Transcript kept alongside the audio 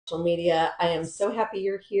social media. I am so happy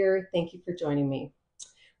you're here. Thank you for joining me.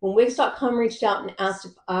 When Wigs.com reached out and asked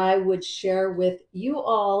if I would share with you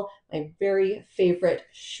all my very favorite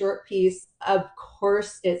short piece, of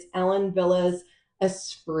course, it's Ellen Wille's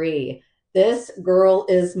Esprit. This girl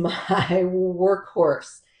is my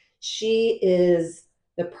workhorse. She is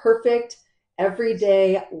the perfect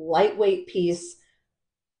everyday lightweight piece.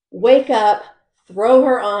 Wake up, throw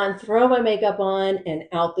her on, throw my makeup on, and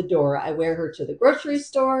out the door. I wear her to the grocery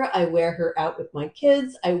store. I wear her out with my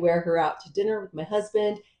kids. I wear her out to dinner with my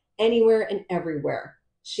husband, anywhere and everywhere.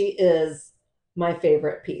 She is my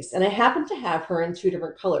favorite piece. And I happen to have her in two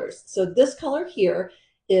different colors. So this color here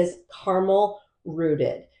is Caramel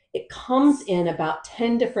Rooted. It comes in about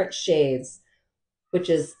 10 different shades, which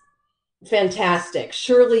is fantastic.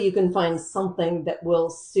 Surely you can find something that will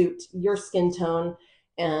suit your skin tone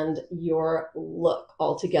and your look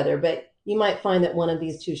altogether, but you might find that one of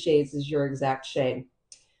these two shades is your exact shade.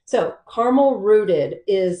 So Caramel Rooted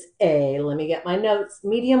is let me get my notes,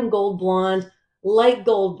 medium gold blonde, light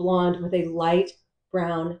gold blonde with a light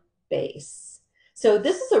brown base. So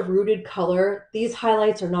this is a rooted color. These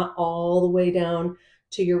highlights are not all the way down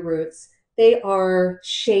to your roots. They are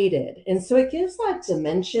shaded. And so it gives that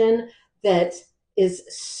dimension that is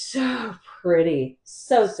so pretty,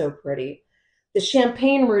 so pretty. The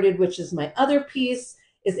Champgane Rooted, which is my other piece,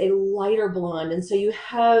 is a lighter blonde. And so you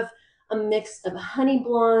have a mix of honey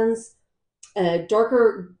blondes, a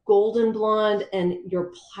darker golden blonde, and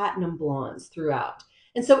your platinum blondes throughout.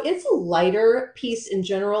 And so it's a lighter piece in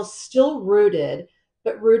general, still rooted,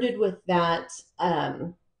 but rooted with that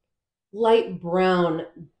light brown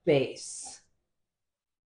base.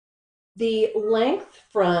 The length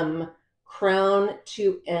from crown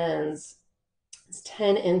to ends is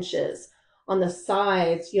 10 inches. On the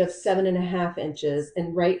sides, you have 7.5 inches,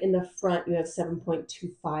 and right in the front, you have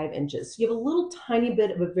 7.25 inches. So you have a little tiny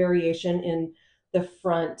bit of a variation in the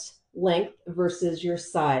front length versus your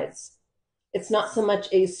sides. It's not so much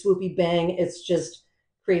a swoopy bang, it's just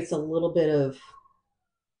creates a little bit of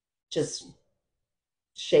just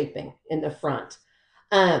shaping in the front.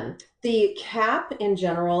 The cap in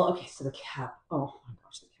general, okay, so the cap, oh my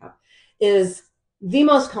gosh, the cap is the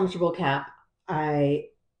most comfortable cap I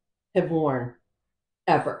have worn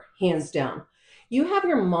ever, hands down. You have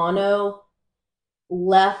your mono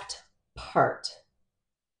left part.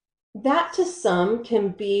 That to some can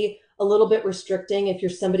be a little bit restricting if you're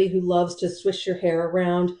somebody who loves to swish your hair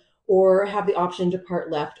around or have the option to part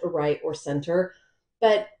left or right or center.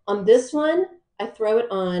 But on this one, I throw it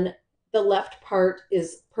on. The left part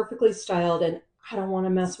is perfectly styled and I don't want to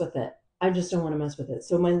mess with it. I just don't want to mess with it.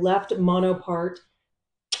 So my left mono part,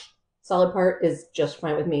 solid part, is just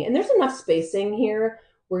fine with me. And there's enough spacing here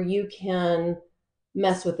where you can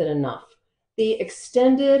mess with it enough. The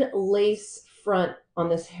extended lace front on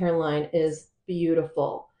this hairline is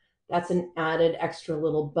beautiful. That's an added extra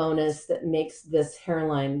little bonus that makes this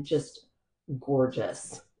hairline just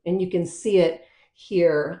gorgeous. And you can see it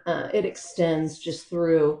here. It extends just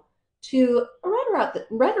through to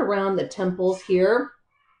right around the temples here.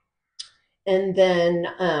 And then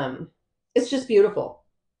it's just beautiful.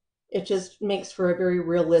 It just makes for a very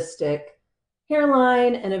realistic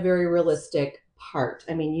hairline and a very realistic part.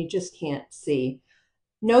 I mean, you just can't see.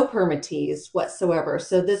 No permatease whatsoever.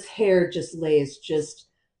 So this hair just lays just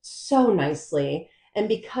so nicely. And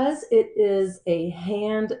because it is a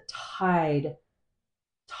hand-tied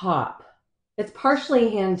top, it's partially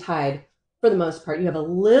hand-tied for the most part. You have a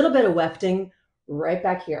little bit of wefting right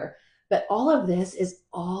back here, but all of this is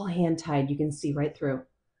all hand-tied. You can see right through.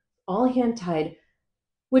 All hand-tied,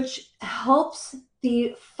 which helps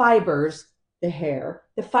the fibers, the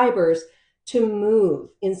fibers to move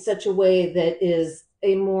in such a way that is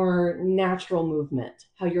a more natural movement,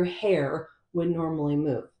 how your hair would normally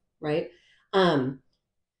move, right?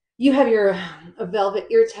 You have your velvet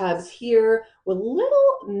ear tabs here with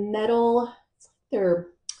little metal, they're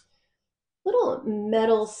little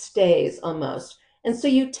metal stays almost. And so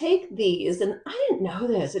you take these, and I didn't know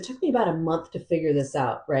this. It took me about a month to figure this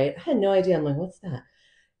out, right? I had no idea. I'm like, what's that?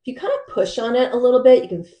 If you kind of push on it a little bit, you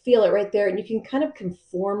can feel it right there, and you can kind of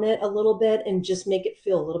conform it a little bit and just make it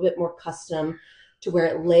feel a little bit more custom to where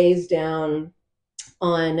it lays down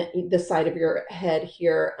on the side of your head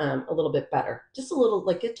here a little bit better. Just a little,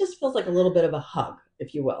 like it just feels like a little bit of a hug,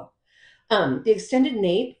 if you will. The extended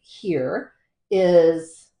nape here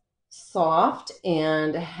is soft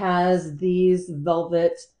and has these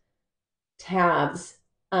velvet tabs.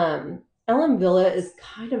 Ellen Wille is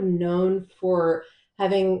kind of known for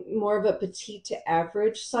having more of a petite to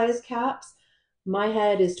average size caps, My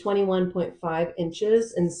head is 21.5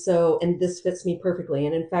 inches, and this fits me perfectly.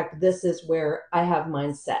 And in fact, this is where I have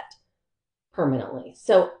mine set permanently.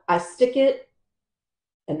 So I stick it,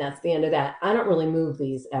 and that's the end of that. I don't really move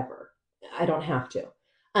these ever. I don't have to.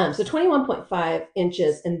 So 21.5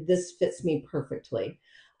 inches, and this fits me perfectly.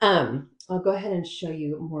 I'll go ahead and show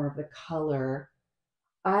you more of the color.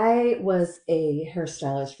 I was a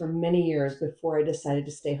hairstylist for many years before I decided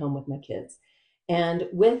to stay home with my kids. And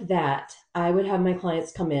with that, I would have my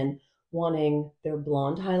clients come in wanting their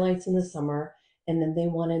blonde highlights in the summer, and then they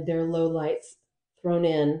wanted their low lights thrown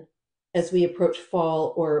in as we approach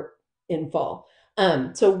fall or in fall.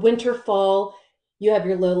 So winter, fall, you have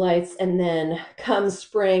your low lights, and then come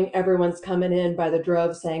spring, everyone's coming in by the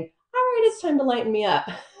drove saying, all right, it's time to lighten me up.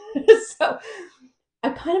 So I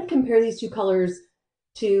kind of compare these two colors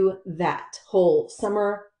to that whole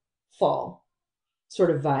summer, fall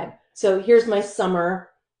sort of vibe. So here's my summer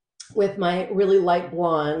with my really light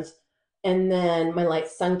blonde, and then my light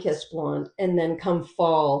sun-kissed blonde. And then come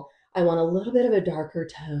fall, I want a little bit of a darker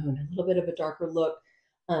tone, a little bit of a darker look,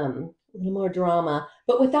 a little more drama,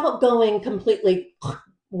 but without going completely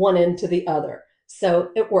one into the other.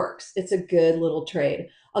 So it works. It's a good little trade.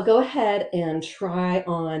 I'll go ahead and try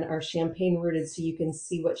on our Champgane Rooted so you can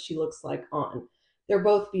see what she looks like on. They're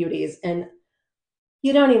both beauties, and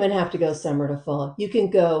you don't even have to go summer to fall. You can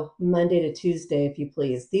go Monday to Tuesday if you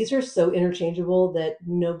please. These are so interchangeable that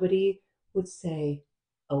nobody would say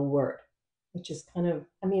a word, which is kind of,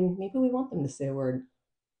 I mean, maybe we want them to say a word.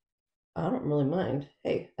 I don't really mind.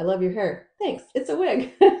 Hey, I love your hair. Thanks. It's a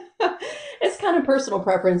wig. It's kind of personal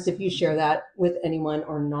preference if you share that with anyone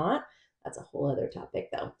or not. That's a whole other topic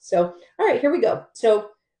though. So, all right, here we go.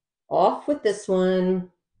 So off with this one.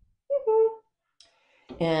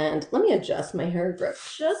 And let me adjust my hair grip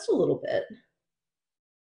just a little bit,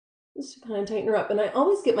 just to kind of tighten her up. And I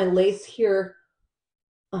always get my lace here.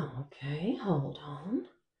 Oh, okay, hold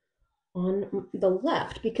on the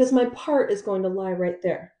left, because my part is going to lie right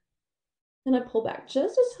there. And I pull back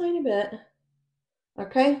just a tiny bit.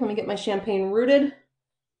 Okay, let me get my Champgane Rooted.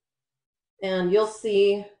 And you'll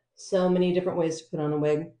see so many different ways to put on a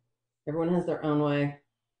wig. Everyone has their own way.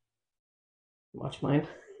 Watch mine.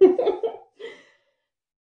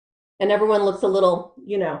 And everyone looks a little,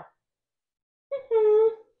 you know,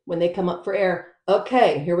 when they come up for air.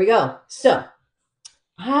 Okay, here we go. So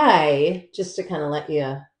just to kind of let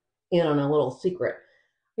you in on a little secret,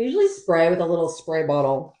 I usually spray with a little spray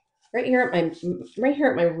bottle right here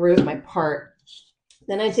at my root, my part.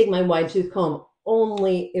 Then I take my wide tooth comb,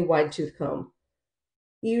 only a wide tooth comb.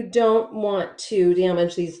 You don't want to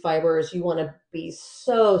damage these fibers. You want to be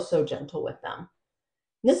so, so gentle with them.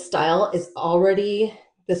 This style is already,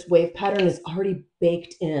 this wave pattern is already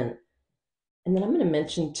baked in. And then I'm going to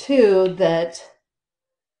mention too that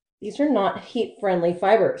these are not heat-friendly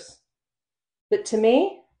fibers. But to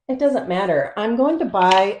me, it doesn't matter. I'm going to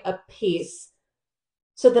buy a piece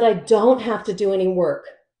so that I don't have to do any work,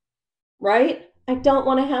 right? I don't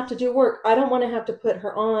want to have to do work. I don't want to have to put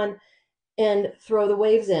her on and throw the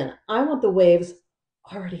waves in. I want the waves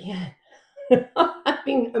already in. I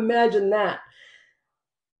mean, imagine that.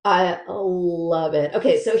 I love it.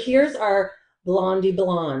 Okay, so here's our Blondie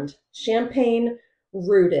Blonde, Champgane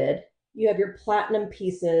Rooted. You have your platinum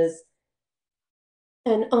pieces.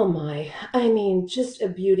 And oh my, I mean, just a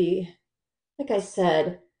beauty. Like I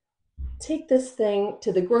said, take this thing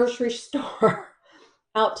to the grocery store,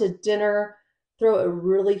 out to dinner, throw a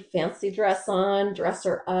really fancy dress on, dress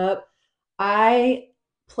her up. I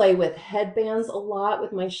play with headbands a lot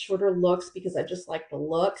with my shorter looks because I just like the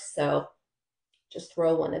look. So just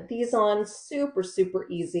throw one of these on, super, super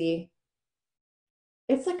easy.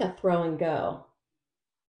 It's like a throw and go.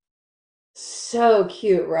 So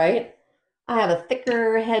cute, right? I have a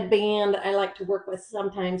thicker headband I like to work with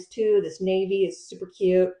sometimes too. This navy is super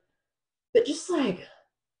cute. But just like,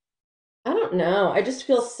 I don't know. I just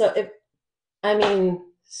feel so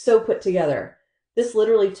put together. This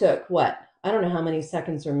literally took what? I don't know how many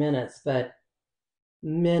seconds or minutes, but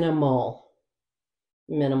minimal.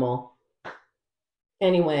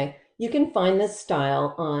 Anyway, you can find this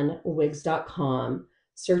style on Wigs.com.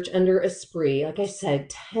 Search under Esprit. Like I said,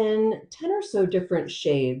 10 or so different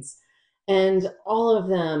shades, and all of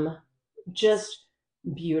them just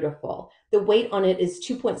beautiful. The weight on it is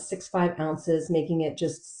 2.65 ounces, making it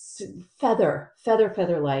just feather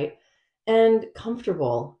light and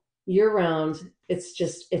comfortable year round.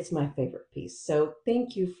 It's my favorite piece. So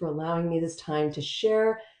thank you for allowing me this time to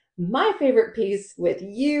share my favorite piece with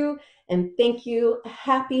you. And thank you.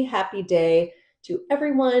 Happy day to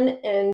everyone. And